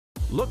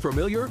Look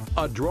familiar?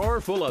 A drawer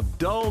full of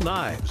dull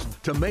knives.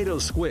 Tomato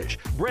squish,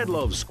 bread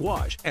loaves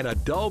squash, and a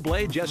dull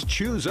blade just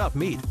chews up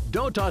meat.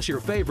 Don't toss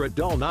your favorite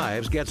dull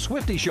knives. Get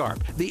Swifty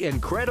Sharp, the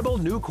incredible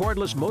new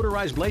cordless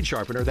motorized blade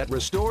sharpener that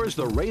restores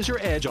the razor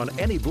edge on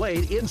any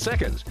blade in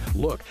seconds.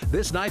 Look,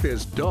 this knife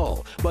is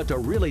dull, but to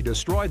really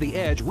destroy the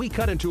edge, we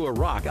cut into a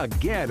rock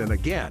again and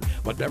again.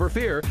 But never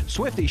fear,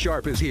 Swifty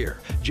Sharp is here.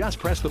 Just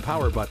press the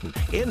power button,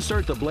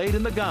 insert the blade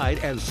in the guide,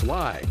 and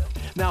slide.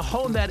 Now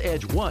hone that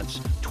edge once,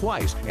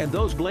 twice, and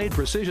those blade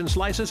precision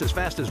slices as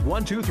fast as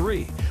 1, 2,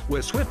 3.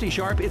 With Swifty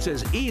Sharp, it's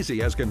as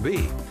easy as can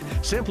be.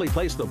 Simply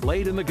place the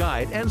blade in the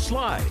guide and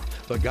slide.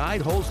 The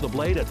guide holds the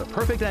blade at the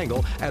perfect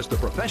angle as the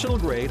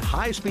professional-grade,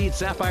 high-speed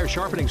sapphire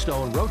sharpening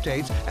stone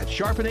rotates at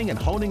sharpening and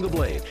honing the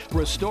blade,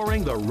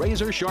 restoring the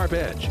razor-sharp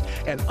edge.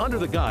 And under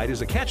the guide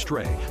is a catch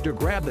tray to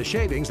grab the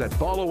shavings that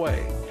fall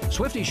away.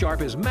 Swifty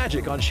Sharp is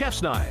magic on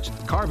chef's knives,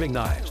 carving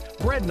knives,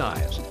 bread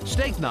knives,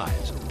 steak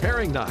knives,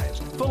 paring knives,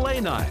 fillet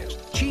knives,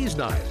 cheese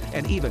knives,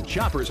 and even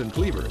choppers and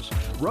cleavers.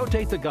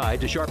 Rotate the guide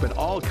to sharpen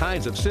all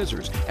kinds of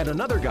scissors and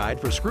another guide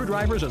for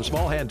screwdrivers and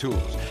small hand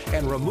tools.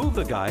 And remove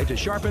the guide to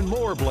sharpen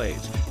more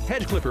blades,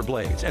 hedge clipper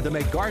blades, and to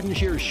make garden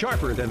shears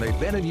sharper than they've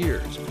been in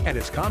years. And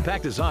its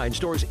compact design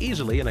stores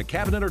easily in a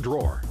cabinet or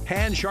drawer.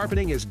 Hand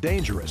sharpening is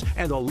dangerous,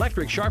 and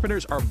electric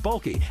sharpeners are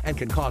bulky and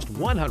can cost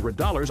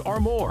 $100 or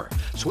more.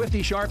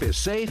 Swifty Sharp is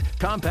safe,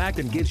 compact,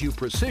 and gives you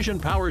precision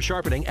power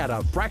sharpening at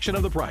a fraction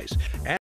of the price.